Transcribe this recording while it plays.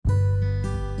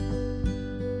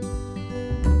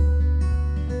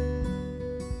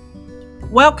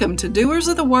Welcome to Doers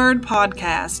of the Word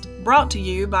podcast, brought to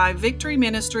you by Victory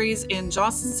Ministries in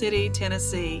Johnson City,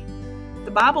 Tennessee.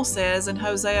 The Bible says in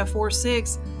Hosea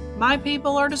 4:6, "My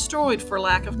people are destroyed for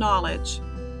lack of knowledge."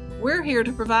 We're here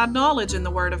to provide knowledge in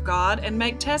the Word of God and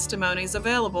make testimonies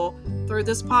available through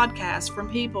this podcast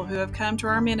from people who have come to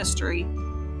our ministry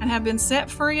and have been set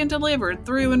free and delivered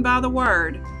through and by the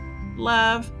Word,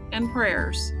 love, and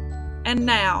prayers. And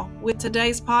now, with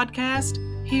today's podcast,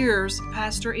 here's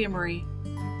Pastor Emery.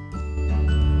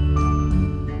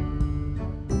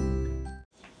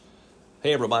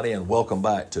 Hey everybody, and welcome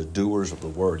back to Doers of the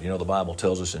Word. You know, the Bible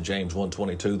tells us in James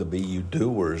 1:22 to be you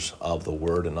doers of the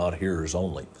Word and not hearers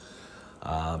only.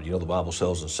 The Bible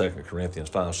says in 2 Corinthians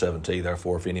 5:17,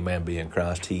 "Therefore, if any man be in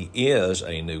Christ, he is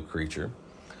a new creature.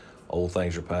 Old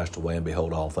things are passed away, and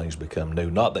behold, all things become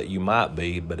new." Not that you might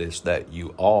be, but it's that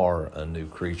you are a new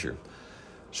creature.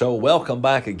 So welcome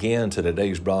back again to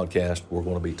today's broadcast. We're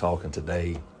going to be talking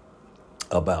today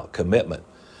about commitment.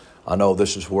 I know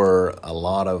this is where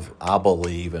I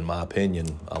believe, in my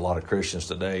opinion, a lot of Christians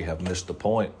today have missed the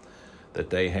point that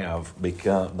they've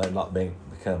not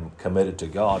become committed to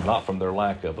God, not from their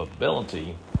lack of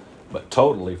ability, but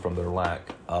totally from their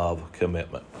lack of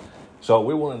commitment. So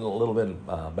we want to know a little bit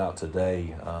about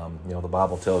today. The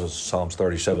Bible tells us, Psalms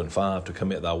 37:5, to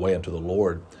commit thy way unto the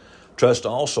Lord. Trust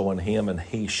also in him, and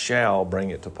he shall bring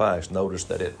it to pass. Notice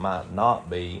that it might not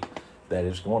be that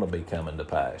it's going to be coming to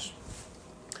pass.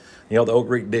 The Old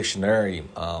Greek Dictionary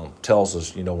tells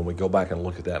us, when we go back and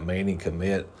look at that meaning,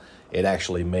 commit, it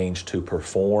actually means to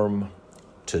perform,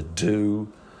 to do,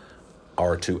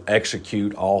 or to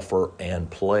execute, offer, and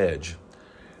pledge.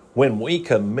 When we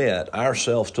commit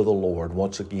ourselves to the Lord,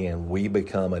 once again, we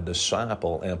become a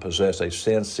disciple and possess a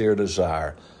sincere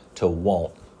desire to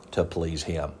want to please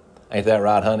Him. Ain't that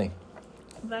right, honey?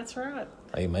 That's right.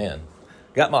 Amen.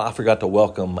 I forgot to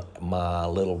welcome my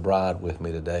little bride with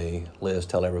me today. Liz,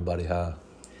 tell everybody hi.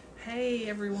 Hey,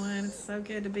 everyone. It's so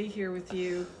good to be here with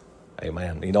you.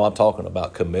 Amen. I'm talking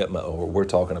about commitment, or we're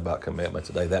talking about commitment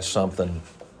today. That's something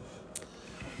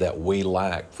that we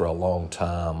lacked for a long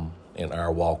time in our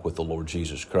walk with the Lord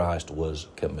Jesus Christ, was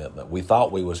commitment. We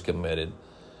thought we was committed.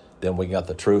 Then we got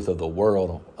the truth of the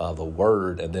world, of the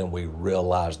Word, and then we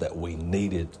realized that we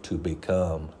needed to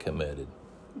become committed.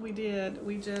 We did.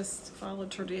 We just followed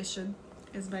tradition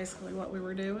is basically what we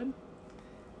were doing.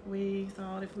 We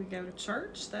thought if we go to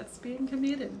church, that's being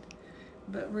committed.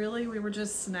 But really, we were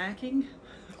just snacking.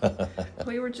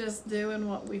 We were just doing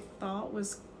what we thought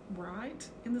was right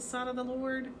in the sight of the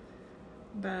Lord.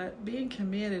 But being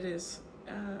committed is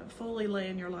fully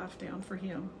laying your life down for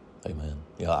Him. Amen.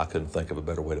 I couldn't think of a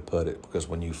better way to put it, because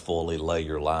when you fully lay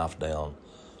your life down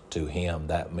to Him,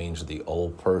 that means the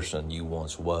old person you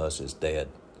once was is dead.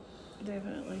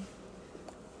 Definitely.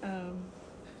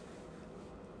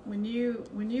 When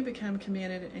you become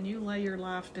committed and you lay your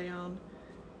life down,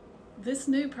 this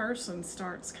new person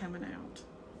starts coming out.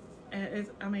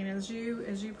 As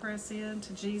you press in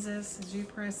to Jesus, as you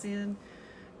press in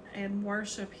and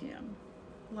worship Him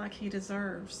like He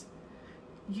deserves,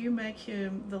 you make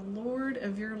Him the Lord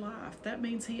of your life. That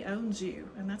means He owns you,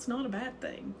 and that's not a bad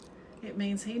thing. It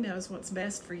means He knows what's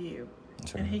best for you,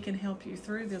 and He can help you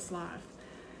through this life.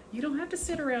 You don't have to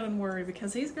sit around and worry,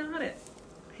 because He's got it.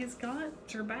 He's got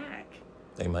your back.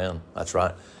 Amen. That's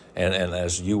right. And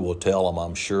as you will tell them,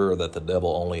 I'm sure that the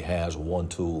devil only has one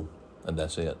tool, and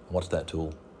that's it. What's that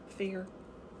tool? Fear.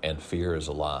 And fear is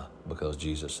a lie, because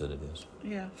Jesus said it is.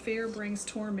 Yeah, fear brings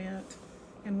torment,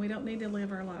 and we don't need to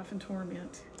live our life in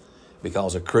torment.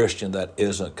 Because a Christian that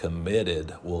isn't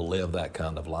committed will live that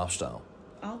kind of lifestyle.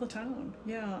 All the time.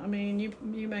 Yeah,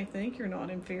 you may think you're not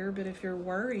in fear, but if you're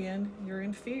worrying, you're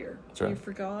in fear. That's right. You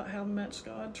forgot how much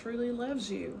God truly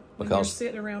loves you when you're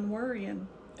sitting around worrying.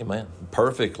 Amen.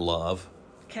 Perfect love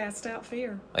Cast out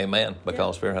fear. Amen.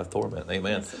 Because fear hath torment.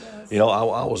 Amen. Yes, it does.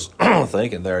 I was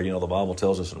thinking there, the Bible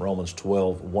tells us in Romans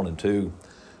 12:1-2,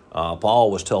 Paul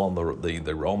was telling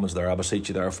the Romans there, "I beseech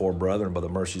you therefore, brethren, by the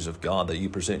mercies of God, that you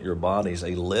present your bodies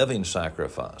a living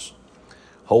sacrifice,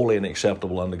 holy and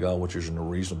acceptable unto God, which is in a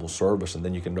reasonable service." And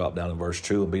then you can drop down in verse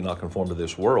 2, "And be not conformed to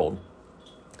this world,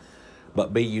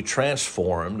 but be you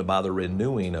transformed by the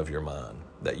renewing of your mind,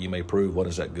 that you may prove what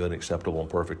is that good, acceptable, and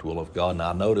perfect will of God." Now,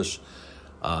 I notice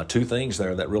two things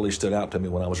there that really stood out to me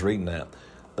when I was reading that.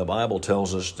 The Bible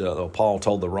tells us, Paul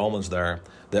told the Romans there,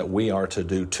 that we are to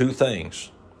do two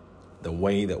things the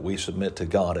way that we submit to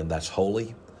God, and that's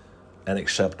holy and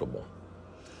acceptable.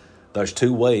 There's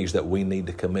two ways that we need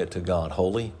to commit to God: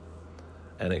 holy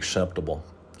and acceptable.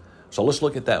 So let's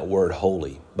look at that word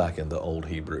holy back in the Old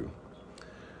Hebrew.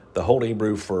 The Old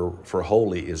Hebrew for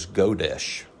holy is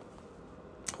Kodesh.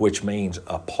 which means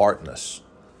apartness,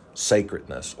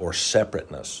 sacredness, or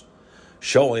separateness,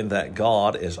 showing that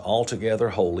God is altogether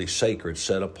holy, sacred,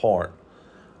 set apart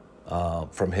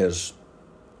from his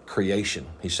creation.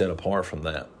 He's set apart from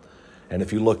that. And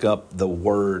if you look up the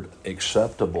word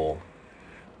acceptable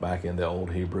back in the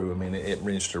old Hebrew, I mean, it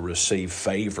means to receive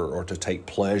favor or to take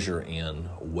pleasure in,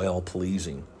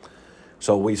 well-pleasing.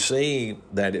 So we see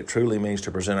that it truly means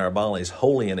to present our bodies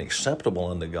holy and acceptable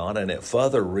unto God, and it's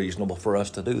further reasonable for us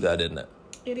to do that, isn't it?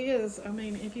 It is. I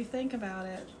mean, if you think about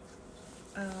it,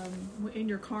 in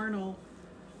your carnal,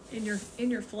 in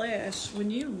your flesh, when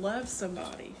you love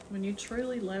somebody, when you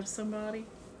truly love somebody,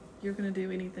 you're going to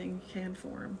do anything you can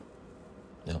for them.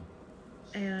 Yeah.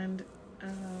 And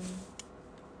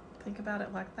think about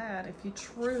it like that. If you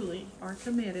truly are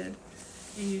committed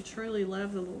and you truly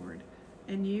love the Lord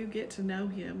and you get to know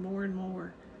him more and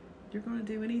more, you're going to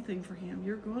do anything for him.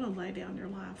 You're going to lay down your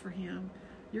life for him.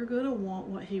 You're going to want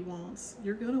what he wants.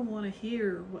 You're going to want to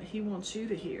hear what he wants you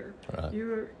to hear. Right.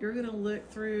 You're going to look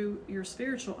through your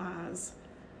spiritual eyes.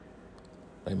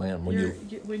 Amen. When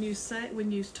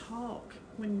you talk,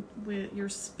 when your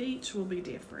speech will be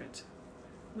different.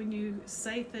 When you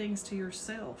say things to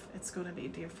yourself, it's going to be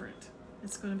different.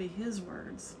 It's going to be his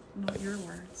words, not your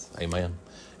words. Amen.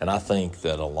 And I think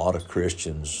that a lot of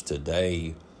Christians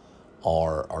today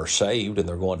are saved and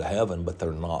they're going to heaven, but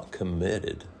they're not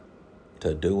committed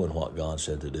to doing what God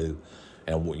said to do.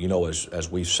 And, you know, as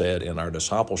we've said in our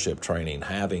discipleship training,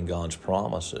 having God's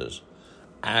promises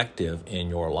active in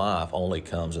your life only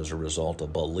comes as a result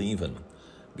of believing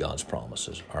God's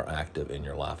promises are active in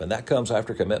your life. And that comes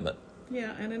after commitment.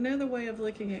 Yeah, and another way of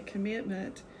looking at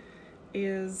commitment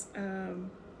is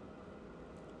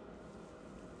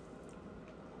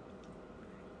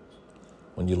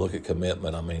when you look at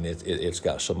commitment, I mean, it's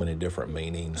got so many different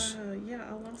meanings. Yeah,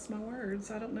 I lost my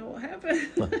words. I don't know what happened.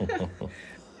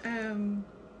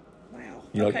 Wow.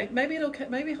 You know, okay,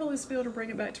 maybe Holy Spirit will bring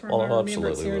it back to our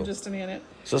remembrance here in just a minute.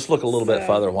 So let's look a little bit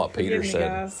further at what Peter said.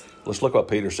 Guys. Let's look what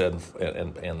Peter said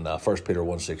in 1 Peter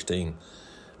 1:16.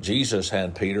 Jesus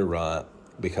had Peter write,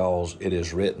 because it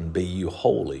is written, be you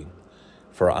holy,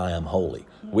 for I am holy.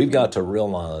 Mm-hmm. We've got to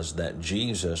realize that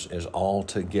Jesus is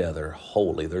altogether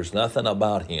holy. There's nothing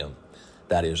about him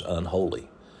that is unholy.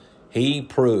 He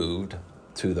proved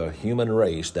to the human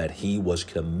race that he was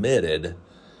committed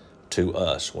to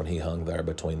us when he hung there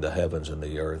between the heavens and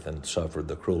the earth and suffered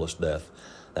the cruelest death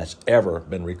that's ever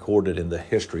been recorded in the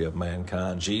history of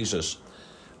mankind. Jesus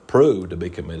proved to be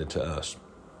committed to us.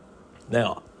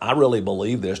 Now, I really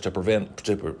believe this to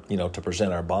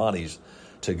present our bodies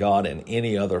to God in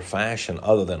any other fashion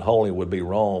other than holy would be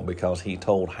wrong, because he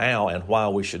told how and why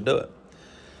we should do it.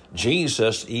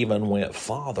 Jesus even went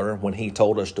farther when he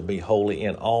told us to be holy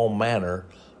in all manner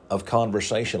of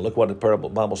conversation. Look what the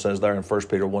Bible says there in 1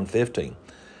 Peter 1:15.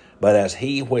 But as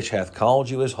he which hath called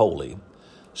you is holy,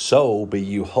 so be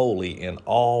you holy in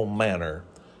all manner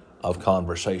of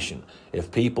conversation.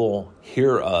 If people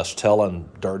hear us telling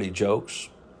dirty jokes,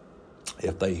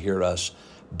 if they hear us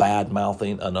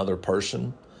bad-mouthing another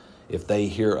person, if they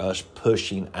hear us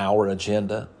pushing our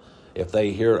agenda, if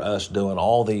they hear us doing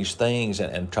all these things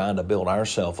and trying to build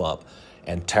ourselves up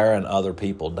and tearing other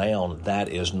people down, that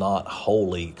is not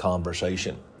holy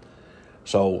conversation.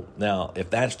 So now, if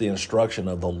that's the instruction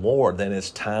of the Lord, then it's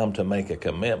time to make a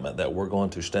commitment that we're going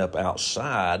to step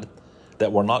outside,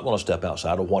 that we're not going to step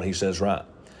outside of what he says right.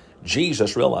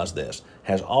 Jesus, realize this,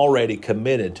 has already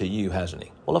committed to you, hasn't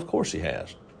he? Well, of course he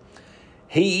has.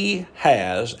 He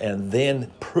has, and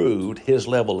then proved his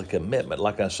level of commitment,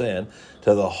 like I said,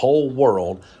 to the whole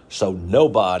world, so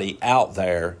nobody out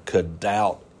there could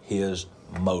doubt his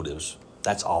motives.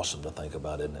 That's awesome to think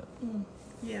about, isn't it?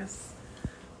 Yes.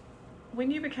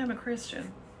 When you become a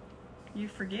Christian, you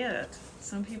forget,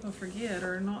 some people forget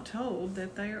or are not told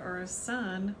that they are a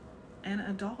son and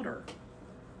a daughter.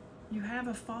 You have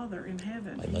a Father in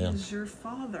heaven. Amen. He is your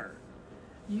Father.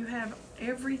 You have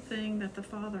everything that the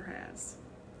Father has.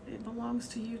 It belongs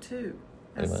to you too,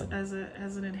 as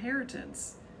an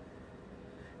inheritance.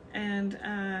 And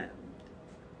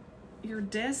you're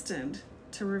destined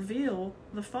to reveal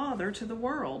the Father to the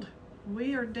world.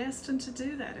 We are destined to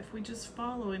do that. If we just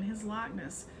follow in his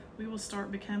likeness, we will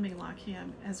start becoming like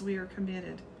him as we are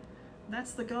committed.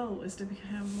 That's the goal, is to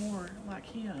become more like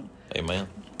him. Amen.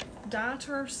 Die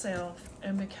to ourselves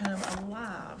and become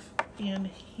alive in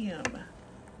him.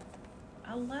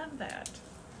 I love that.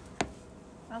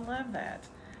 I love that.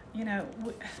 You know,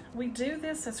 we do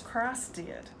this as Christ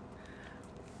did.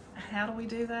 How do we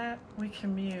do that? We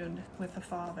commune with the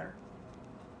Father.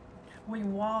 We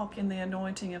walk in the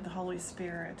anointing of the Holy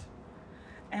Spirit.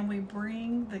 and we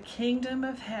bring the kingdom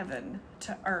of heaven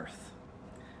to earth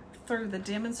through the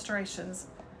demonstrations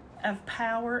of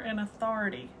power and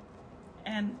authority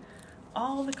and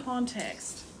all the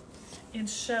context in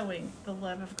showing the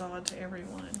love of God to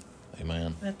everyone.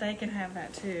 Amen. That they can have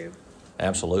that too.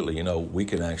 Absolutely. You know, we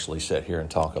can actually sit here and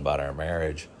talk about our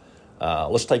marriage.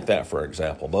 Let's take that for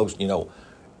example. Those, you know,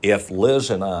 if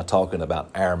Liz and I are talking about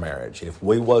our marriage, if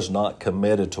we was not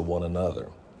committed to one another,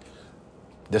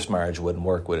 this marriage wouldn't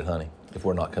work, would it, honey? If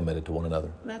we're not committed to one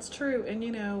another. That's true. And,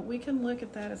 you know, we can look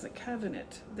at that as a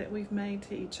covenant that we've made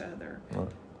to each other. Right.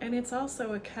 And it's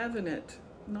also a covenant,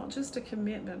 not just a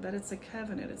commitment, but it's a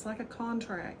covenant. It's like a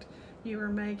contract you are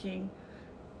making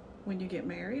when you get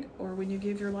married or when you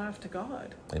give your life to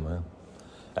God. Amen.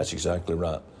 That's exactly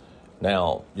right.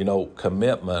 Now, you know,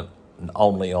 commitment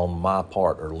only on my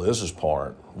part or Liz's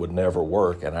part would never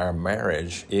work, and our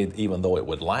marriage, even though it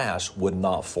would last, would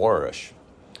not flourish.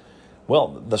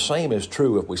 Well, the same is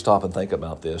true if we stop and think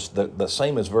about this. The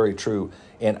same is very true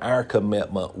in our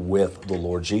commitment with the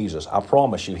Lord Jesus. I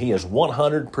promise you, He is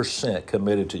 100%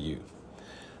 committed to you.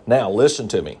 Now, listen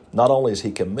to me. Not only is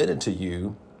He committed to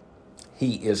you,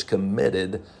 He is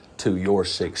committed to your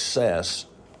success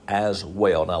as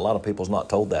well. Now, a lot of people's not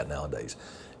told that nowadays.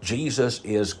 Jesus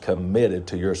is committed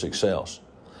to your success.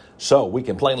 So we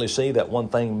can plainly see that one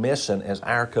thing missing is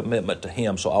our commitment to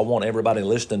Him. So I want everybody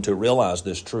listening to realize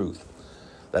this truth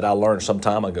that I learned some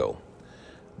time ago,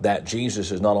 that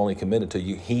Jesus is not only committed to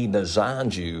you, He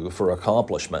designed you for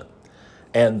accomplishment.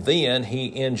 And then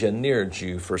He engineered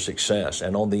you for success.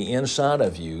 And on the inside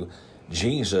of you,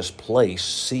 Jesus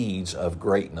placed seeds of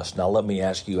greatness. Now let me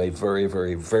ask you a very,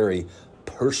 very, very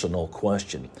personal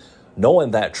question.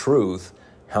 Knowing that truth,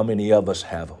 how many of us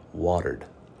have watered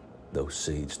those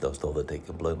seeds, so that they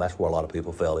can bloom? That's where a lot of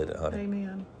people fell into, honey.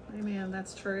 Amen. Amen.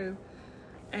 That's true.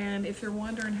 And if you're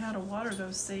wondering how to water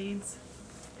those seeds,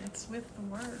 it's with the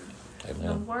Word. Amen.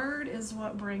 The Word is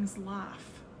what brings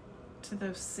life to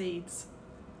those seeds.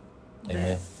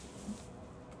 Amen.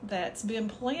 That's been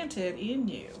planted in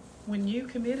you when you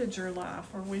committed your life,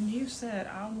 or when you said,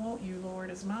 I want you,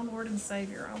 Lord, as my Lord and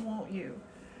Savior. I want you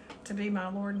to be my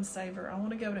Lord and Savior. I want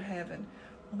to go to heaven.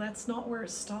 Well, that's not where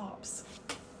it stops.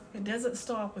 It doesn't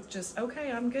stop with just, okay,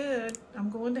 I'm good, I'm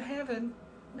going to heaven.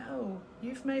 No,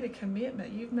 you've made a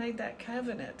commitment. You've made that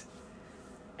covenant.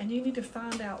 And you need to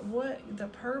find out what the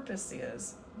purpose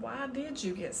is. Why did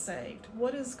you get saved?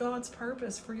 What is God's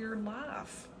purpose for your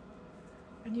life?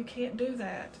 And you can't do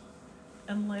that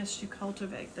unless you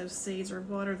cultivate those seeds or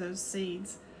water those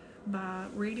seeds by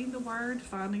reading the Word,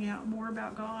 finding out more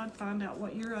about God, find out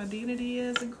what your identity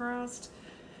is in Christ,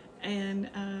 and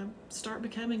start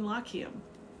becoming like Him.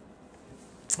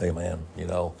 Amen. You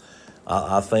know,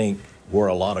 I think where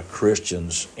a lot of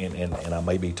Christians, and I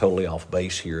may be totally off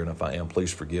base here, and if I am,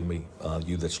 please forgive me,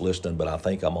 you that's listening, but I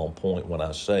think I'm on point when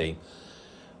I say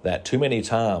that too many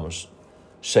times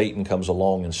Satan comes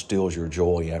along and steals your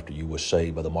joy after you were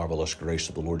saved by the marvelous grace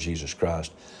of the Lord Jesus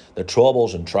Christ. The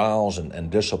troubles and trials and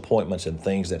disappointments and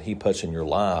things that he puts in your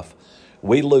life,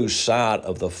 we lose sight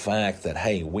of the fact that,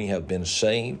 hey, we have been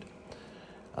saved.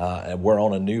 And we're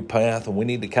on a new path, and we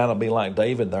need to kind of be like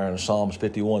David there in Psalms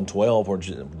 51:12,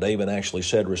 where David actually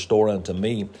said, restore unto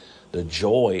me the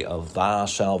joy of thy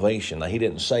salvation. Now, he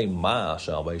didn't say my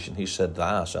salvation, he said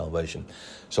thy salvation.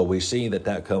 So we see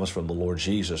that comes from the Lord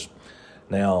Jesus.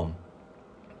 Now,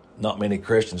 not many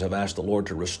Christians have asked the Lord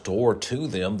to restore to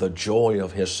them the joy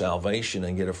of His salvation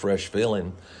and get a fresh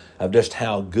feeling of just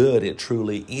how good it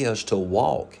truly is to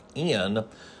walk in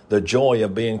the joy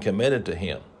of being committed to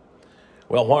Him.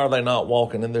 Well, why are they not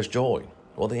walking in this joy?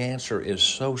 Well, the answer is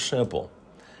so simple.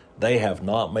 They have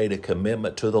not made a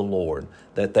commitment to the Lord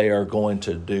that they are going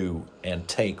to do and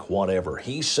take whatever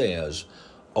He says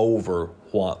over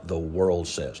what the world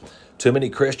says. Too many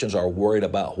Christians are worried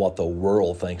about what the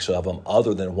world thinks of them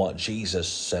other than what Jesus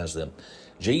says them.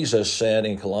 Jesus said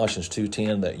in Colossians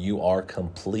 2:10 that you are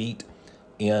complete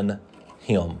in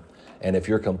Him. And if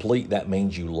you're complete, that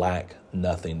means you lack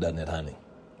nothing, doesn't it, honey?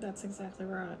 That's exactly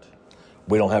right.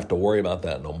 We don't have to worry about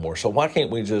that no more. So why can't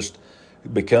we just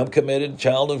become committed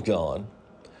child of God,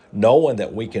 knowing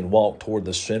that we can walk toward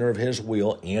the center of His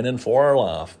will in and for our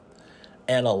life,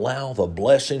 and allow the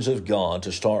blessings of God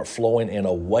to start flowing in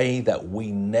a way that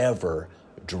we never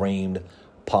dreamed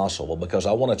possible? Because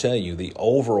I want to tell you, the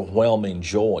overwhelming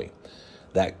joy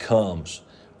that comes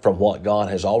from what God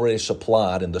has already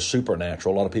supplied in the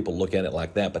supernatural, a lot of people look at it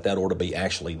like that, but that ought to be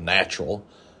actually natural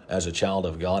as a child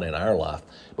of God in our life,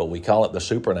 but we call it the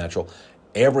supernatural.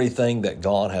 Everything that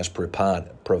God has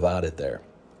provided there.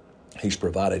 He's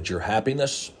provided your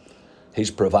happiness.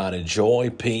 He's provided joy,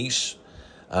 peace.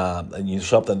 And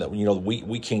something that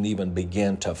we can't even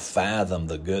begin to fathom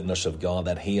the goodness of God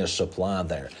that He has supplied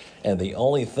there. And the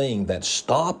only thing that's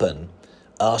stopping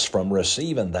us from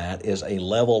receiving that is a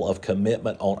level of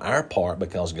commitment on our part,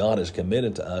 because God is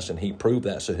committed to us, and He proved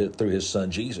that through His Son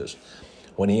Jesus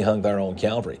when He hung there on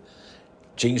Calvary.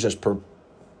 Jesus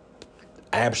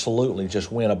absolutely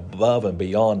just went above and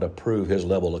beyond to prove His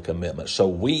level of commitment. So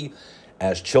we,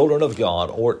 as children of God,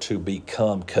 ought to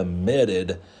become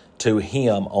committed to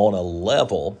Him on a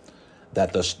level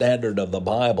that the standard of the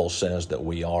Bible says that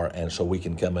we are, and so we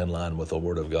can come in line with the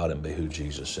Word of God and be who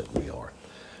Jesus said we are.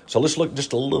 So let's look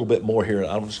just a little bit more here.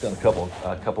 I'm just going to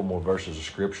a couple more verses of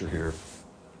Scripture here.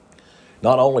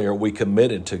 Not only are we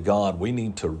committed to God, we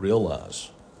need to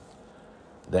realize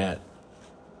that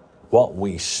what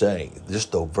we say,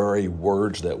 just the very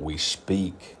words that we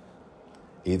speak,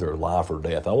 either life or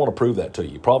death. I want to prove that to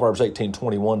you. Proverbs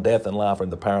 18:21, death and life are in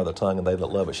the power of the tongue, and they that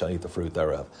love it shall eat the fruit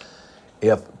thereof.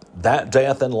 If that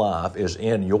death and life is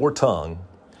in your tongue,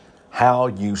 how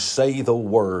you say the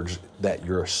words that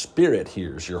your spirit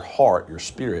hears, your heart, your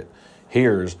spirit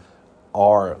hears,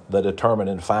 are the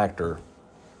determining factor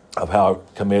of how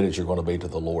committed you're going to be to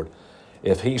the Lord.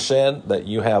 If He said that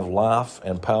you have life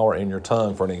and power in your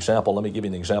tongue, for an example, let me give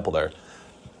you an example there.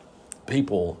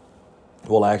 People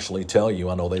will actually tell you,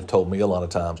 I know they've told me a lot of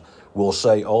times, will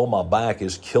say, oh, my back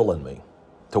is killing me.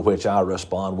 To which I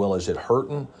respond, well, is it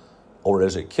hurting or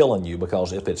is it killing you?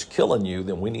 Because if it's killing you,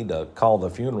 then we need to call the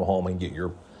funeral home and get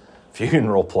your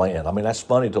funeral plan. I mean, that's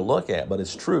funny to look at, but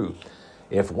it's true.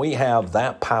 If we have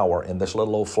that power in this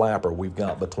little old flapper we've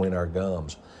got between our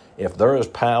gums, if there is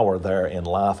power there in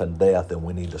life and death, then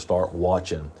we need to start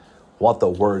watching what the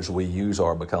words we use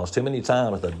are, because too many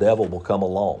times the devil will come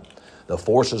along. The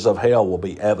forces of hell will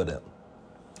be evident.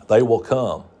 They will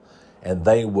come, and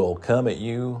they will come at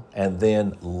you and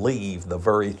then leave the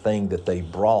very thing that they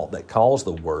brought that caused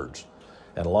the words.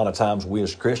 And a lot of times we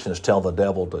as Christians tell the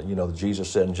devil to, Jesus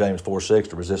said in James 4:6,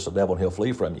 to resist the devil and he'll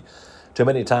flee from you. Too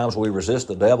many times we resist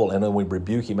the devil and then we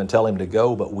rebuke him and tell him to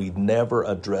go, but we never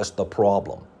address the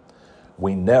problem.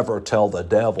 We never tell the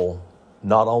devil,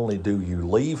 not only do you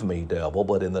leave me, devil,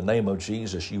 but in the name of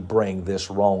Jesus, you bring this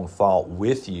wrong thought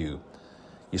with you.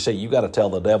 You see, you got to tell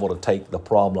the devil to take the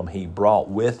problem he brought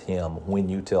with him when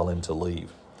you tell him to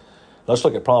leave. Let's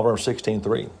look at Proverbs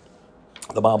 16:3.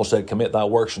 The Bible said, commit thy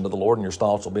works unto the Lord and your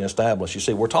thoughts will be established. You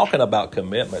see, we're talking about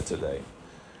commitment today.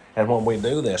 And when we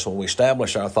do this, when we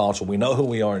establish our thoughts, when we know who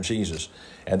we are in Jesus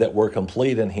and that we're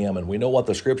complete in Him and we know what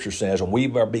the Scripture says, and we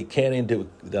are beginning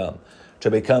to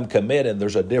become committed,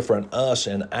 there's a different us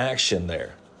in action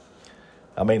there.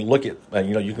 I mean, look at,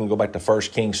 you can go back to 1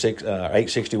 Kings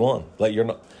 8:61.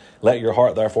 Let your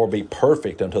heart therefore be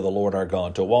perfect unto the Lord our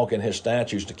God, to walk in His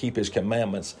statutes, to keep His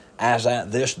commandments as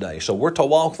at this day. So we're to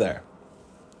walk there.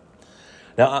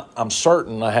 Now, I'm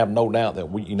certain, I have no doubt that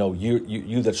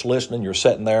you that's listening, you're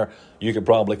sitting there, you could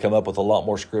probably come up with a lot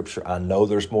more Scripture. I know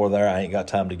there's more there. I ain't got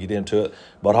time to get into it.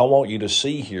 But I want you to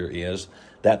see here is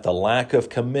that the lack of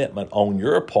commitment on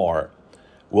your part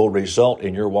will result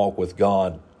in your walk with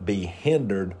God be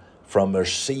hindered from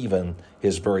receiving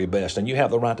His very best. And you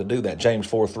have the right to do that. James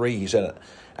 4:3, he said,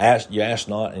 you ask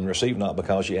not and receive not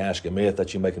because you ask amiss,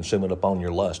 that you may consume it upon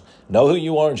your lust. Know who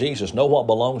you are in Jesus. Know what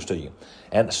belongs to you.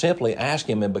 And simply ask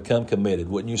Him and become committed.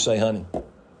 Wouldn't you say, honey?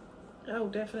 Oh,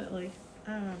 definitely.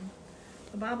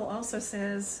 The Bible also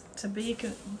says to be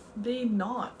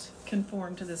not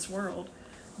conformed to this world,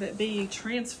 but be ye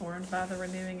transformed by the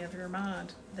renewing of your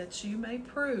mind, that you may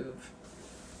prove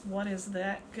what is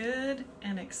that good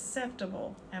and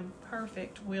acceptable and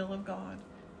perfect will of God.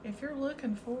 If you're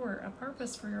looking for a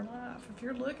purpose for your life, if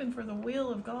you're looking for the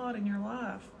will of God in your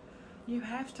life, you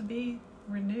have to be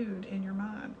renewed in your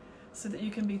mind so that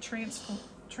you can be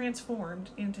transformed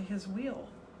into His will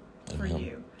for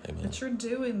you. Amen. That you're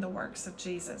doing the works of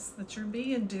Jesus, that you're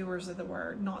being doers of the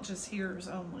Word, not just hearers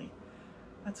only.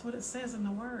 That's what it says in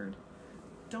the Word.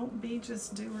 Don't be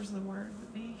just doers of the Word,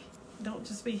 but don't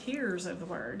just be hearers of the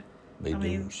Word. Be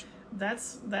doers.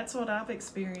 That's what I've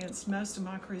experienced most of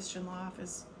my Christian life,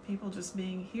 is people just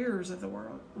being hearers of the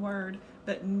Word,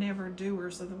 but never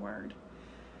doers of the Word.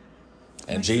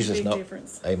 And Jesus,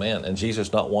 amen. And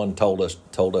Jesus not one told us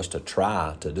to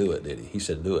try to do it, did He? He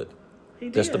said, do it. He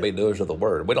did. Just to be doers of the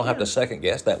Word. We don't have to second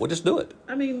guess that. We'll just do it.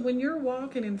 I mean, when you're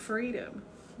walking in freedom,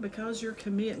 because your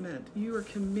commitment, you are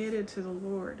committed to the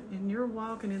Lord, and you're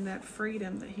walking in that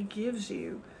freedom that He gives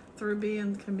you through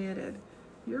being committed,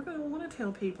 you're going to want to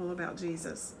tell people about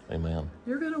Jesus. Amen.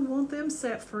 You're going to want them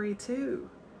set free too.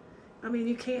 I mean,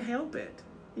 you can't help it.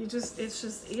 It's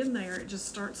just in there. It just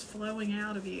starts flowing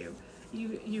out of you.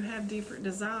 You have different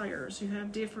desires. You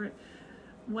have different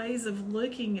ways of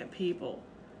looking at people.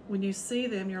 When you see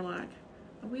them, you're like,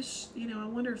 I wish, I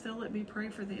wonder if they'll let me pray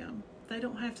for them. They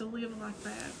don't have to live like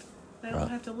that. They don't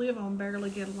have to live on Barely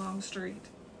Get Along Street.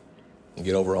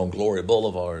 Get over on Glory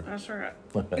Boulevard. That's right.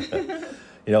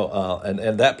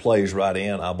 And that plays right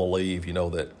in, I believe,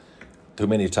 that too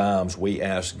many times we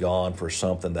ask God for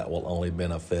something that will only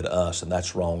benefit us, and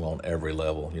that's wrong on every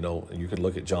level. You could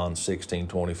look at John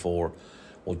 16:24.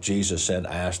 Well, Jesus said,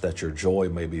 ask that your joy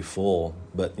may be full.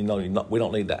 But, we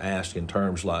don't need to ask in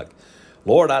terms like,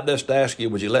 Lord, I just ask you,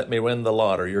 would you let me win the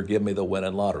lottery or give me the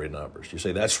winning lottery numbers? You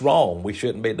see, that's wrong. We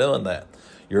shouldn't be doing that.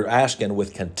 You're asking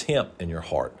with contempt in your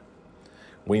heart.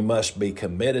 We must be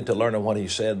committed to learning what he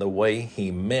said, the way he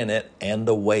meant it, and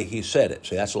the way he said it.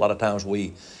 See, that's a lot of times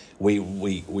we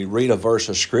read a verse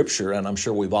of Scripture, and I'm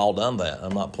sure we've all done that.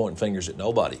 I'm not pointing fingers at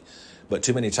nobody. But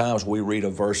too many times we read a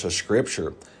verse of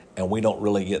Scripture, and we don't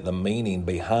really get the meaning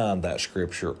behind that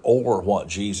Scripture or what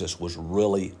Jesus was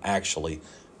really actually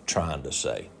trying to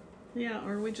say. Yeah,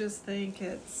 or we just think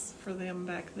it's for them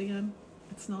back then.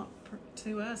 It's not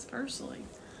to us personally.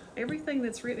 Everything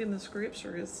that's written in the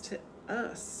Scripture is to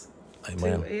us.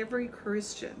 Amen. To every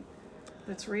Christian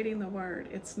that's reading the Word.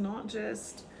 It's not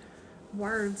just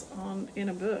words in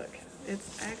a book.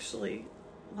 It's actually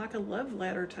like a love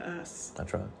letter to us.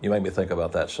 That's right. You made me think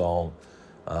about that song,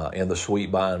 In the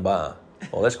Sweet By and By.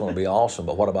 Well, that's going to be awesome,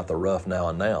 but what about the rough now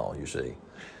and now, you see?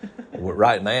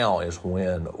 Right now is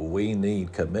when we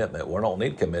need commitment. We don't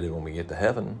need committed when we get to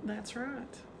heaven. That's right.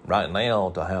 Right now,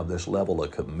 to have this level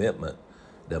of commitment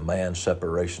demands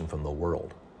separation from the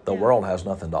world. The world has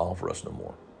nothing to offer us no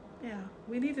more. Yeah,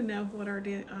 we need to know what our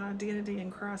identity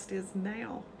in Christ is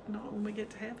now, not when we get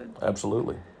to heaven.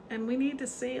 Absolutely. And we need to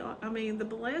see, the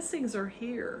blessings are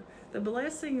here. The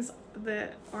blessings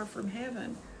that are from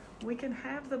heaven, we can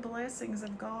have the blessings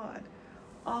of God.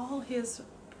 All his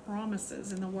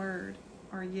promises in the Word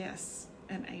are yes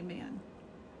and amen.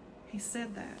 He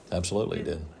said that. Absolutely, he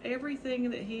did. Everything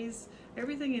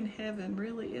in heaven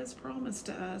really is promised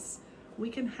to us. We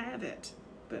can have it,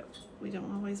 but we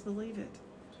don't always believe it.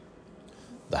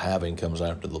 The having comes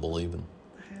after the believing.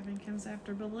 The having comes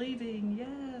after believing,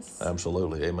 yes.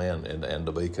 Absolutely, amen. And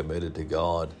to be committed to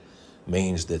God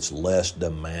means that's less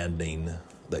demanding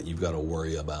that you've got to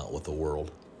worry about with the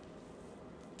world.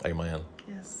 Amen.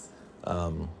 Yes.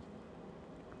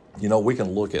 We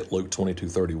can look at Luke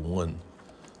 22:31.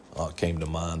 Came to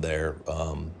mind there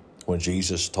when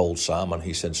Jesus told Simon,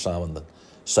 he said, Simon, that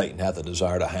Satan hath a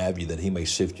desire to have you, that he may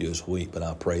sift you as wheat, but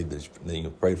I pray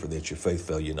for that your faith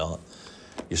fail you not.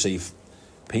 You see,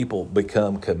 people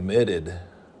become committed,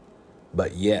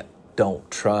 but yet don't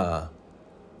try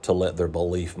to let their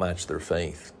belief match their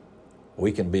faith.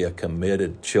 We can be a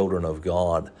committed children of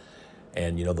God,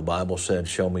 and the Bible said,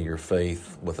 show me your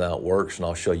faith without works, and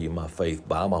I'll show you my faith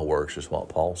by my works, is what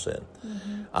Paul said.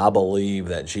 Mm-hmm. I believe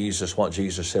that what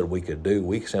Jesus said we could do,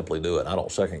 we simply do it. I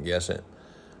don't second guess it.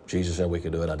 Jesus said we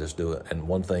could do it, I just do it. And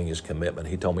one thing is commitment.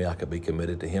 He told me I could be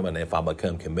committed to him, and if I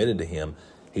become committed to him,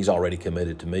 he's already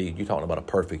committed to me. You're talking about a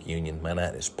perfect union. Man,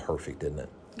 that is perfect, isn't it?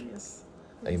 Yes.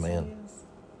 Amen.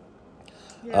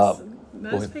 Yes.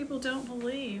 Most people don't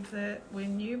believe that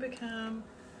when you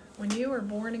are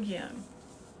born again,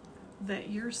 that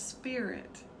your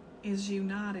spirit is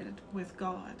united with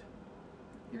God.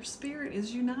 Your spirit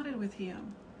is united with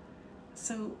him.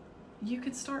 So you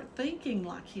could start thinking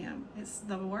like him.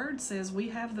 The word says we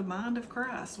have the mind of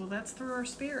Christ. Well, that's through our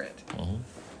spirit. Mm-hmm.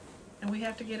 And we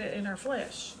have to get it in our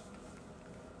flesh.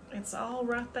 It's all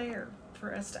right there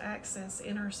for us to access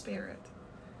in our spirit.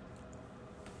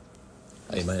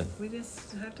 Amen. We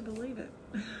just have to believe it.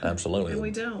 Absolutely. And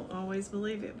we don't always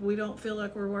believe it. We don't feel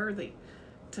like we're worthy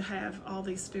to have all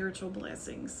these spiritual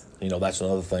blessings. That's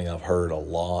another thing I've heard a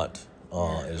lot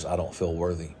is I don't feel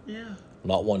worthy. Yeah.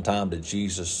 Not one time did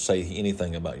Jesus say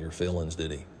anything about your feelings,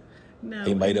 did he? No.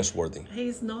 He made us worthy.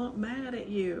 He's not mad at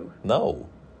you. No.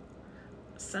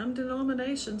 Some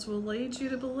denominations will lead you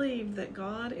to believe that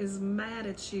God is mad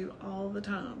at you all the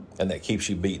time. And that keeps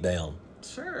you beat down.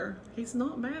 Sure. He's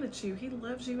not mad at you. He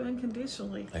loves you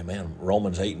unconditionally. Amen.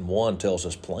 Romans 8:1 tells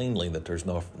us plainly that there's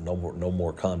no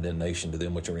more condemnation to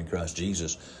them which are in Christ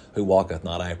Jesus, who walketh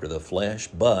not after the flesh,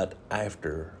 but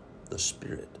after the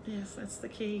Spirit. Yes, that's the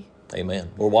key.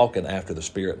 Amen. We're walking after the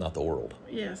Spirit, not the world.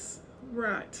 Yes,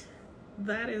 right.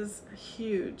 That is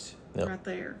huge right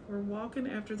there. We're walking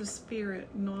after the Spirit,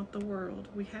 not the world.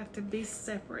 We have to be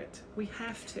separate. We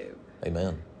have to.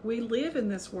 Amen. We live in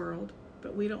this world,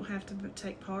 but we don't have to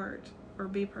take part or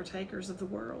be partakers of the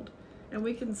world. And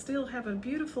we can still have a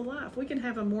beautiful life. We can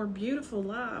have a more beautiful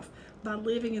life by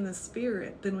living in the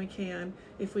Spirit than we can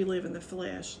if we live in the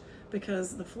flesh.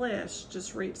 because the flesh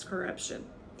just reaps corruption.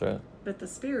 That's right. But the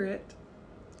Spirit,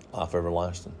 Life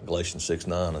everlasting. Galatians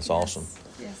 6:9. That's awesome.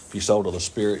 Yes. If you sow to the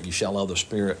Spirit, you shall of the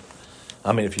Spirit.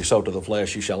 If you sow to the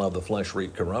flesh, you shall of the flesh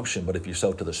reap corruption. But if you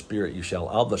sow to the Spirit, you shall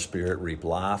of the Spirit reap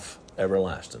life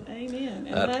everlasting. Amen.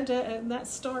 And that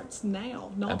starts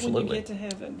now, not Absolutely. when you get to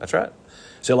heaven. That's right.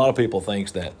 See, a lot of people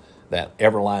think that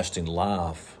everlasting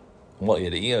life, well,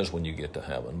 it is when you get to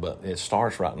heaven, but it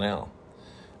starts right now.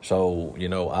 So,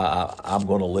 I'm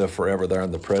going to live forever there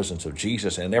in the presence of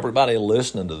Jesus. And everybody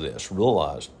listening to this,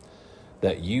 realize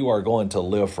that you are going to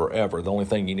live forever. The only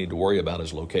thing you need to worry about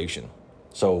is location.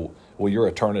 So, will your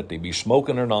eternity be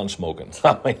smoking or non-smoking?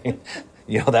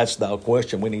 That's the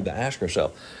question we need to ask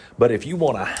ourselves. But if you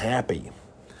want a happy,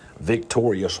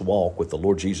 victorious walk with the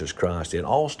Lord Jesus Christ, it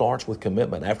all starts with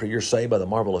commitment. After you're saved by the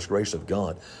marvelous grace of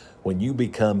God, when you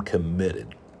become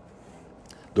committed,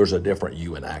 there's a different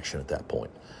you in action at that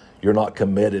point. You're not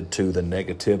committed to the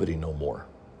negativity no more.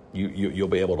 You'll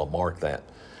be able to mark that.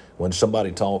 When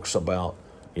somebody talks about,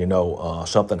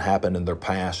 something happened in their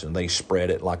past and they spread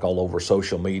it like all over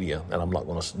social media, and I'm not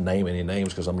going to name any names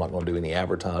because I'm not going to do any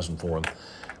advertising for them,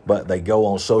 but they go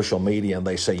on social media and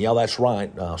they say, yeah, that's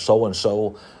right,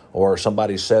 so-and-so, or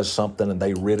somebody says something and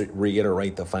they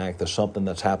reiterate the fact that something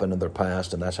that's happened in their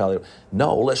past, and that's how they...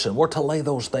 No, listen, we're to lay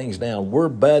those things down. We're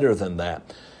better than that.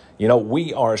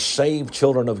 We are saved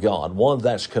children of God, one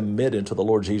that's committed to the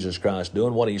Lord Jesus Christ,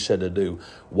 doing what he said to do,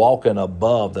 walking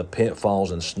above the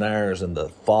pitfalls and snares and the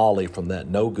folly from that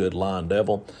no good lying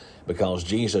devil, because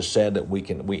Jesus said that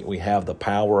we have the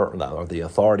power or the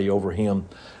authority over him.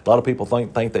 A lot of people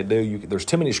think they do. There's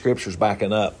too many scriptures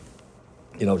backing up.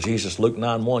 Jesus, Luke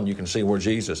 9:1, you can see where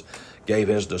Jesus gave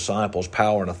his disciples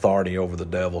power and authority over the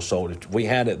devil. So if we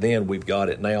had it then, we've got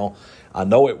it now. I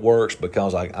know it works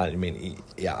because I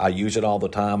use it all the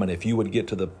time. And if you would get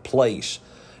to the place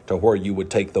to where you would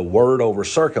take the word over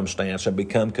circumstance and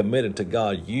become committed to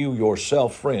God, you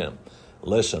yourself, friend,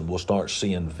 listen, will start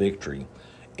seeing victory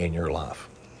in your life.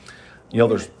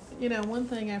 There's... one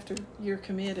thing after you're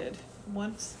committed,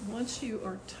 once you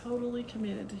are totally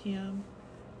committed to him,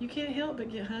 you can't help but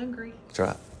get hungry. That's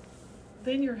right.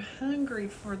 Then you're hungry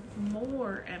for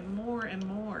more and more and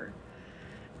more.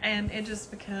 And it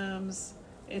just becomes,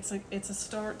 it's a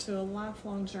start to a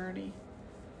lifelong journey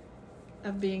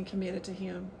of being committed to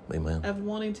him. Amen. Of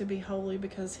wanting to be holy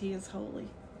because he is holy.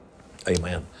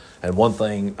 Amen. And one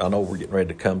thing, I know we're getting ready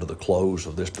to come to the close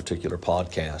of this particular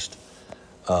podcast,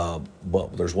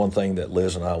 but there's one thing that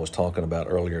Liz and I was talking about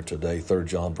earlier today. 3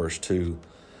 John verse 2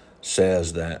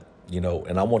 says that,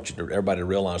 and I want everybody to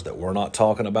realize that we're not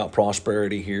talking about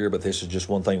prosperity here, but this is just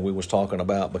one thing we was talking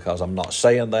about, because I'm not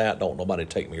saying that. Don't nobody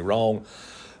take me wrong.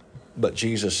 But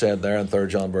Jesus said there in 3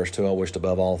 John verse 2, I wished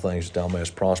above all things that thou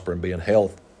mayest prosper and be in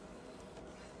health,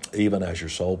 even as your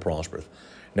soul prospereth.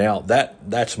 Now,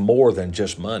 that's more than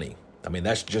just money.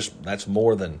 That's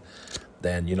more than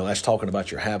that's talking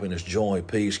about your happiness, joy,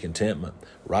 peace, contentment,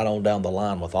 right on down the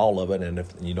line with all of it. And if,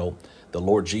 the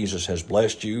Lord Jesus has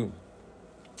blessed you,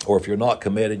 or if you're not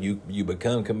committed, you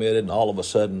become committed, and all of a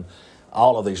sudden,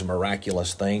 all of these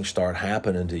miraculous things start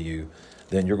happening to you,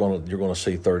 then you're going to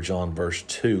see 3 John verse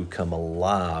 2 come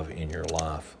alive in your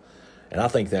life. And I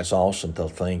think that's awesome to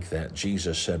think that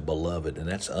Jesus said, beloved, and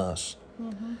that's us.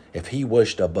 Mm-hmm. If he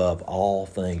wished above all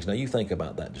things, now you think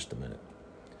about that just a minute.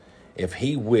 If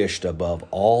he wished above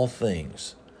all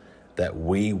things that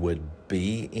we would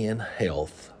be in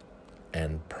health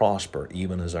and prosper,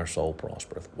 even as our soul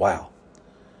prospereth. Wow.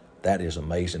 That is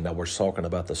amazing. Now we're talking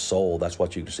about the soul. That's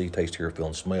what you can see, taste, hear, feel,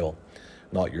 and smell.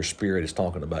 Not your spirit. It's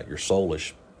talking about your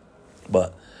soulish.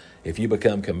 But if you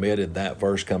become committed, that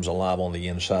verse comes alive on the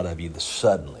inside of you.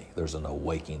 Suddenly, there's an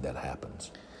awakening that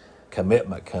happens.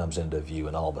 Commitment comes into view,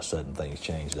 and all of a sudden things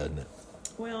change, doesn't it?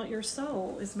 Well, your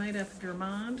soul is made up of your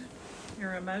mind,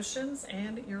 your emotions,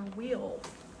 and your will.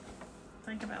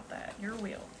 Think about that, your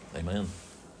will. Amen.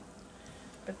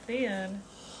 But then,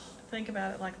 think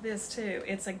about it like this too.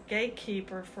 It's a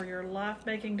gatekeeper for your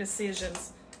life-making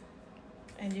decisions,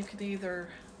 and it could either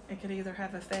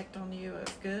have effect on you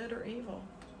of good or evil.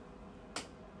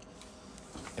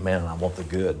 Amen. I want the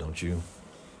good, don't you?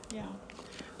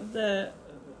 Yeah.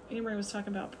 Emery was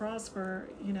talking about prosper.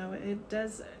 It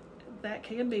does. That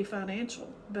can be financial,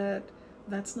 but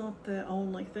that's not the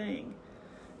only thing.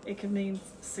 It can mean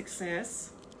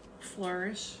success,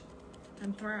 flourish,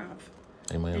 and thrive.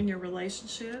 Amen. In your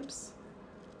relationships,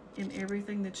 in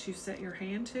everything that you set your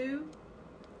hand to,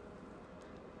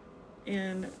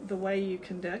 in the way you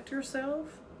conduct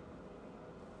yourself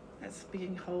as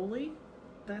being holy,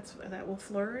 that will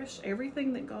flourish.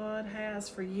 Everything that God has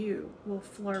for you will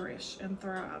flourish and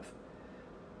thrive.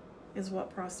 is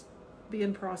what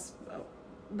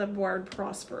the word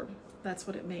prosper. That's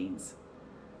what it means.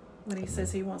 When he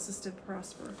says he wants us to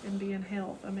prosper and be in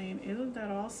health. I mean, isn't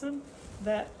that awesome?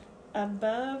 That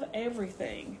above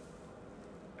everything,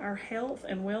 our health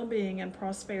and well-being and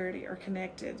prosperity are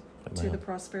connected to the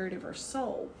prosperity of our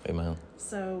soul. Amen.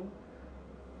 So,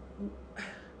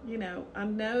 I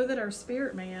know that our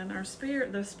spirit man,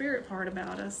 the spirit part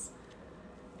about us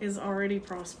is already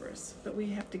prosperous, but we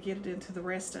have to get it into the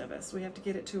rest of us. We have to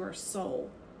get it to our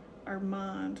soul, our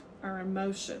mind, our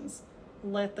emotions.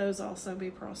 Let those also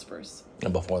be prosperous.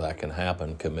 And before that can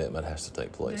happen, commitment has to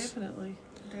take place. Definitely.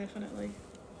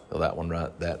 So that one,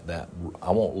 right? That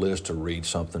I want Liz to read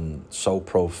something so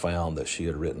profound that she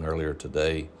had written earlier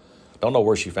today. Don't know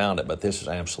where she found it, but this is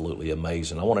absolutely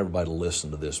amazing. I want everybody to listen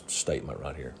to this statement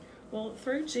right here. Well,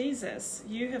 through Jesus,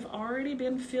 you have already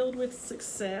been filled with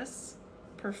success,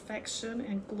 perfection,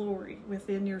 and glory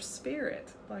within your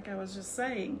spirit, like I was just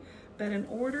saying. But in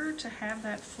order to have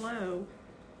that flow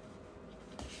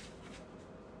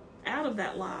out of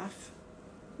that life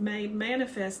made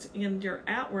manifest in your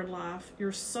outward life,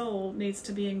 your soul needs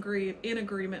to be in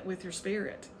agreement with your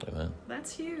spirit. Amen.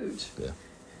 That's huge. Yeah.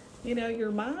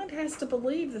 Your mind has to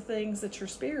believe the things that your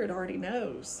spirit already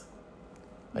knows.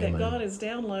 Amen. That God is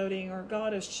downloading or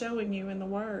God is showing you in the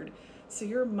Word. So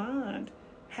your mind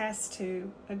has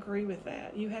to agree with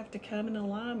that. You have to come in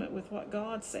alignment with what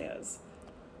God says.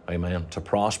 Amen. To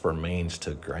prosper means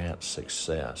to grant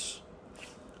success.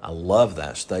 I love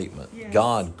that statement. Yes.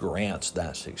 God grants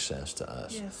that success to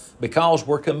us. Yes. Because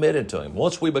we're committed to Him.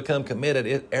 Once we become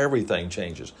committed, everything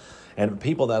changes. And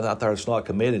people that out there that's not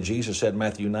committed, Jesus said in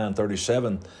Matthew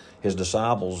 9:37, His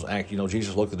disciples,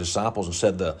 Jesus looked at the disciples and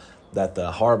said that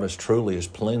the harvest truly is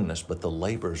plenteous, but the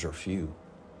laborers are few.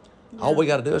 Yeah. All we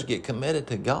got to do is get committed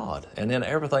to God, and then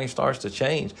everything starts to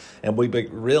change. And we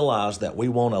realize that we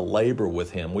want to labor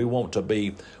with Him. We want to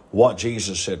be what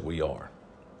Jesus said we are.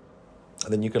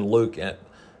 And then you can look at,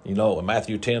 in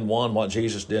Matthew 10:1, what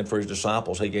Jesus did for His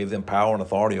disciples. He gave them power and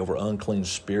authority over unclean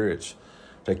spirits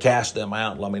to cast them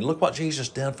out. I mean, look what Jesus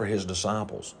did for His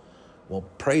disciples. Well,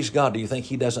 praise God. Do you think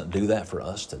He doesn't do that for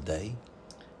us today?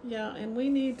 Yeah, and we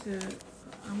need to,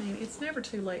 it's never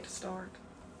too late to start.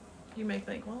 You may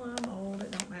think, well, I'm old, it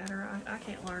don't matter. I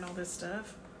can't learn all this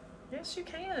stuff. Yes, you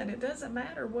can. It doesn't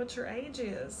matter what your age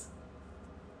is.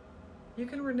 You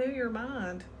can renew your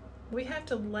mind. We have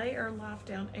to lay our life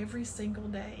down every single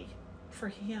day for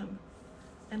Him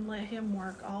and let Him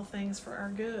work all things for our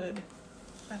good.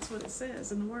 That's what it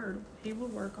says in the Word. He will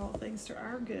work all things to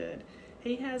our good.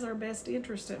 He has our best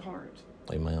interest at heart.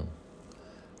 Amen.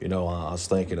 I was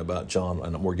thinking about John,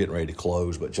 and we're getting ready to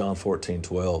close, but John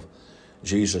 14:12,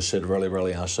 Jesus said, "Verily,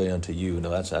 verily, I say unto you,"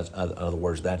 that's in other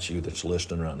words, that's you that's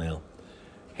listening right now.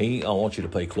 I want you to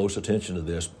pay close attention to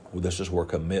this. This is where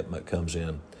commitment comes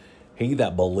in. He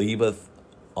that believeth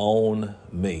on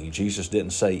me. Jesus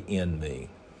didn't say in me.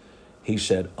 He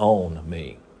said on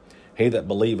me. He that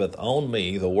believeth on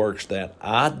me, the works that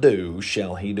I do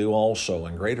shall he do also,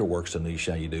 and greater works than these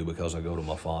shall you do, because I go to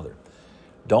my Father.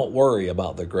 Don't worry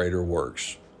about the greater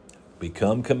works.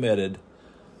 Become committed.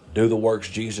 Do the works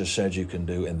Jesus said you can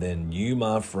do, and then you,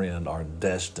 my friend, are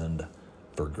destined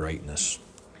for greatness.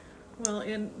 Well,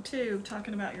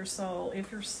 talking about your soul,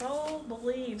 if your soul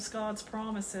believes God's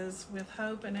promises with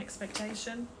hope and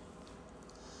expectation,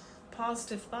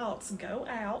 positive thoughts go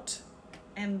out,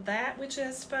 and that which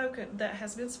has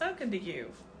been spoken to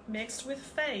you, mixed with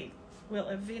faith, will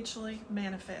eventually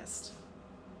manifest.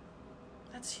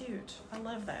 That's huge. I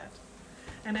love that.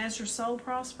 And as your soul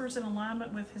prospers in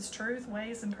alignment with His truth,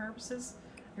 ways, and purposes,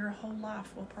 your whole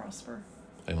life will prosper.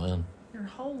 Amen. Your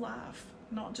whole life,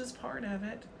 not just part of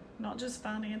it, not just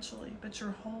financially, but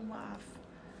your whole life.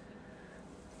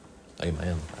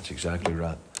 Amen. That's exactly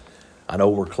right. I know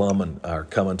we're coming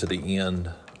to the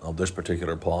end of this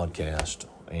particular podcast,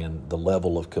 and the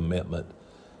level of commitment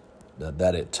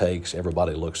that it takes,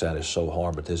 everybody looks at is so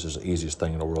hard, but this is the easiest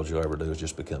thing in the world you'll ever do, is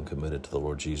just become committed to the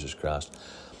Lord Jesus Christ.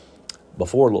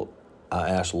 Before I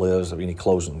ask Liz any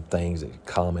closing things,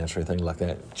 comments or anything like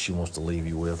that she wants to leave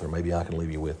you with, or maybe I can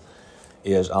leave you with,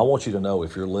 is I want you to know,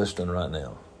 if you're listening right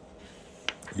now,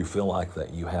 you feel like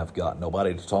that you have got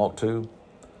nobody to talk to.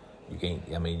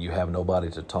 You have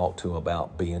nobody to talk to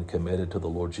about being committed to the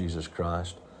Lord Jesus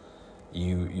Christ.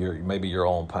 Maybe your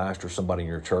own pastor, somebody in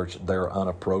your church, they're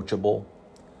unapproachable.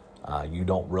 You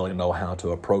don't really know how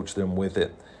to approach them with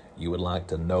it. You would like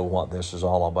to know what this is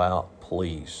all about.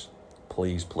 Please,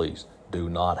 please, please do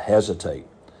not hesitate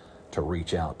to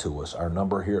reach out to us. Our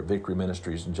number here at Victory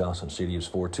Ministries in Johnson City is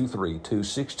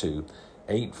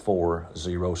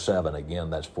 423-262-8407. Again,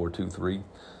 that's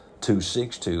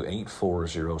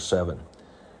 262-8407.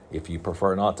 If you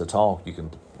prefer not to talk, you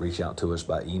can reach out to us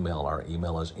by email. Our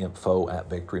email is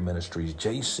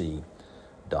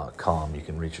info@victoryministriesjc.com. You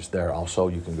can reach us there. Also,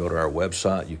 you can go to our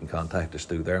website. You can contact us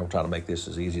through there. I'm trying to make this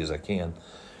as easy as I can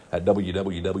at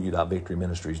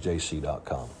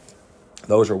www.victoryministriesjc.com.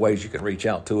 Those are ways you can reach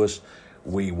out to us.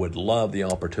 We would love the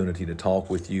opportunity to talk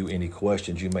with you, any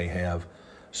questions you may have,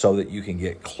 so that you can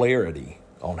get clarity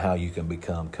on how you can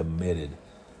become committed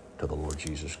to the Lord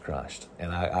Jesus Christ.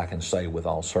 And I can say with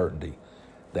all certainty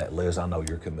that, Liz, I know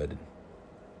you're committed.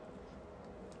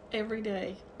 Every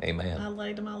day. Amen. I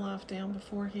lay my life down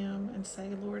before Him and say,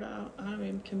 Lord, I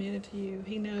am committed to you.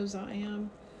 He knows I am.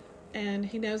 And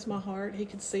He knows my heart. He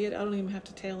can see it. I don't even have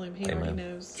to tell Him. He Amen. already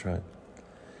knows. That's right.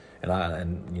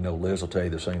 And you know, Liz will tell you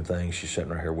the same thing. She's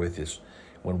sitting right here with us.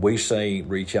 When we say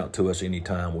reach out to us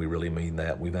anytime, we really mean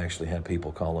that. We've actually had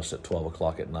people call us at 12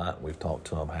 o'clock at night. We've talked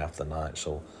to them half the night.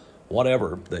 So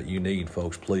whatever that you need,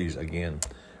 folks, please, again,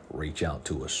 reach out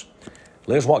to us.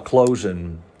 Liz, what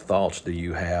closing thoughts do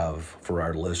you have for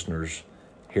our listeners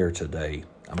here today?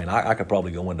 I mean, I could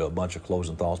probably go into a bunch of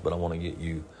closing thoughts, but I want to get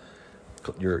you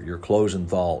your closing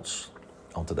thoughts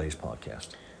on today's podcast.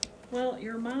 Well,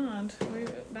 your mind, we're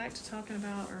back to talking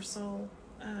about our soul.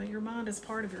 Your mind is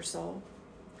part of your soul.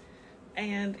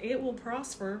 And it will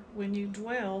prosper when you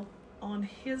dwell on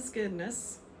His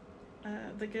goodness,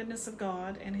 the goodness of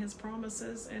God and His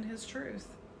promises and His truth.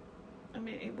 I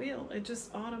mean, it will. It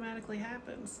just automatically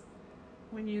happens.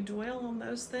 When you dwell on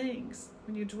those things,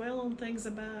 when you dwell on things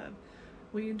above,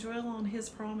 when you dwell on His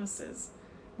promises,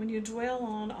 when you dwell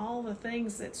on all the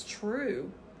things that's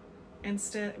true,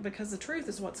 because the truth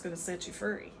is what's going to set you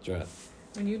free. That's right.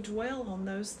 When you dwell on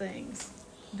those things,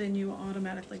 then you will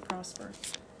automatically prosper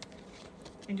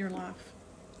in your life.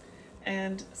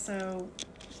 And so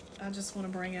I just want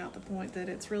to bring out the point that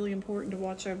it's really important to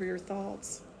watch over your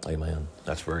thoughts. Amen.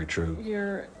 That's very true.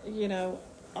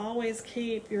 Always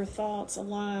keep your thoughts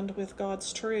aligned with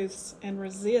God's truths and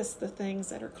resist the things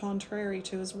that are contrary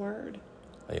to His Word.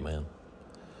 Amen.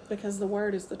 Because the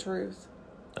Word is the truth.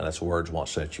 And that's words what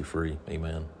sets you free.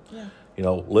 Amen. Yeah.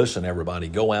 Listen, everybody,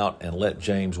 go out and let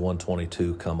James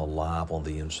 1:22 come alive on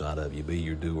the inside of you. Be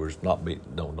your doers,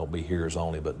 don't be hearers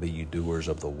only, but be you doers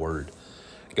of the Word.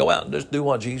 Go out and just do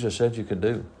what Jesus said you could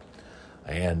do.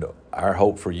 And our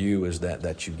hope for you is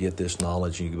that you get this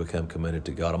knowledge and you become committed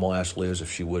to God. I'm going to ask Liz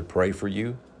if she would pray for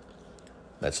you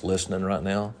that's listening right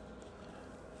now,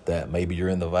 that maybe you're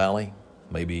in the valley,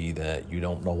 maybe that you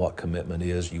don't know what commitment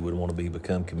is, you would want to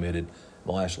become committed.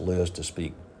 I'm going to ask Liz to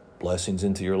speak blessings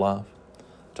into your life,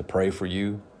 to pray for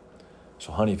you.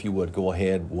 So, honey, if you would, go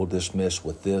ahead. We'll dismiss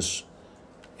with this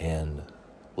and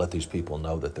let these people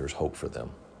know that there's hope for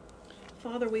them.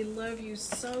 Father, we love you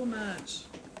so much.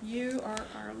 You are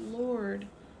our Lord.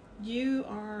 You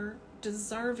are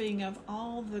deserving of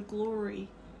all the glory.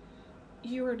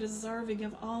 You are deserving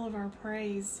of all of our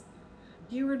praise.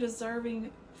 You are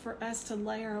deserving for us to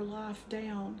lay our life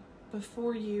down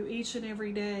before you each and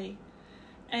every day.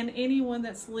 And anyone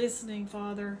that's listening,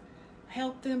 Father,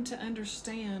 help them to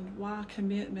understand why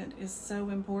commitment is so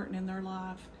important in their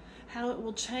life, how it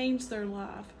will change their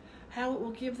life, how it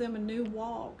will give them a new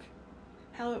walk,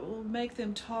 how it will make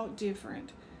them talk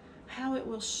different, how it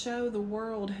will show the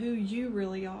world who you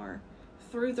really are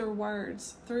through their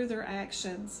words, through their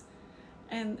actions,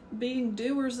 and being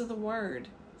doers of the Word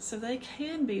so they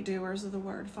can be doers of the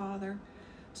Word, Father.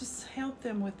 Just help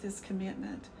them with this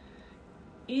commitment.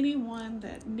 Anyone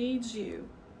that needs you,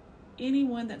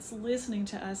 anyone that's listening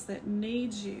to us that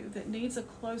needs you, that needs a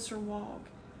closer walk,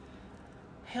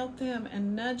 help them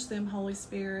and nudge them, Holy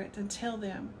Spirit, and tell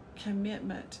them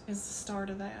commitment is the start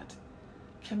of that.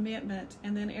 Commitment,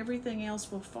 and then everything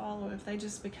else will follow if they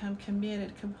just become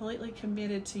committed, completely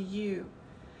committed to you,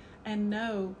 and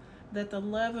know that the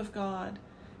love of God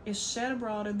is shed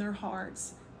abroad in their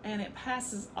hearts, and it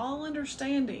passes all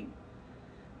understanding.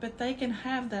 But they can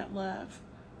have that love,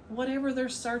 whatever they're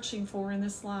searching for in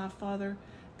this life, Father,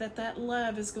 that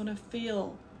love is going to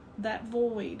fill that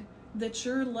void, that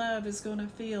your love is going to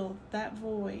fill that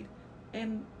void,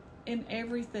 and in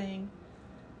everything,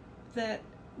 that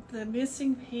the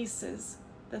missing pieces,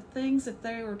 the things that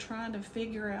they were trying to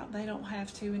figure out, they don't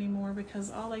have to anymore, because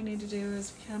all they need to do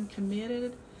is become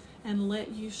committed and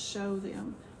let you show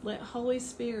them. Let Holy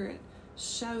Spirit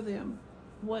show them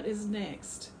what is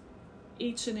next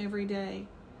each and every day,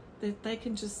 that they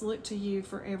can just look to you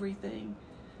for everything.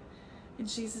 In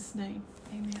Jesus' name,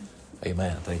 amen.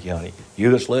 Amen. Thank you, honey.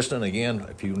 You that's listening, again,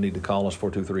 if you need to call us,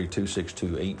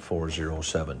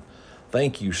 423-262-8407.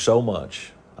 Thank you so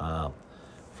much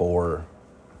for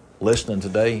listening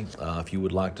today. If you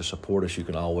would like to support us, you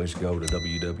can always go to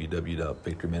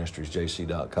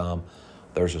www.victoryministriesjc.com.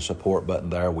 There's a support button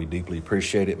there. We deeply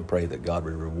appreciate it and pray that God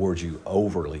will reward you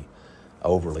overly,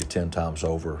 10 times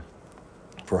over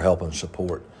for helping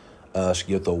support us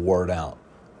get the word out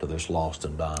to this lost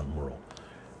and dying world.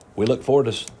 We look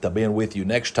forward to being with you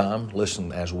next time.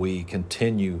 Listen as we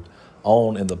continue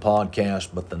on in the podcast,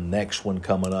 but the next one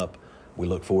coming up, we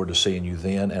look forward to seeing you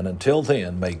then. And until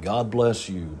then, may God bless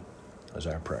you, is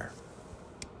our prayer.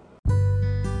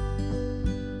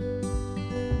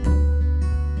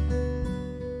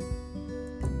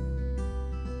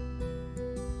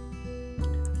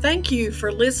 Thank you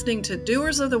for listening to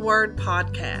Doers of the Word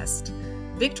podcast.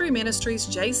 Victory Ministries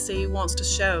JC wants to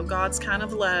show God's kind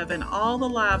of love in all the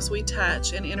lives we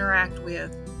touch and interact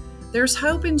with. There's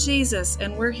hope in Jesus,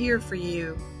 and we're here for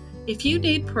you. If you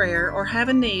need prayer or have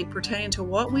a need pertaining to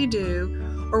what we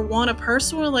do or want a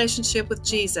personal relationship with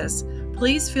Jesus,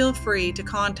 please feel free to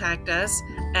contact us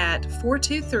at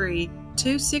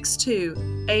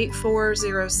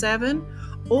 423-262-8407,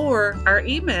 or our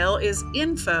email is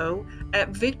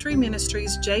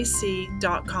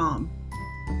info@victoryministriesjc.com.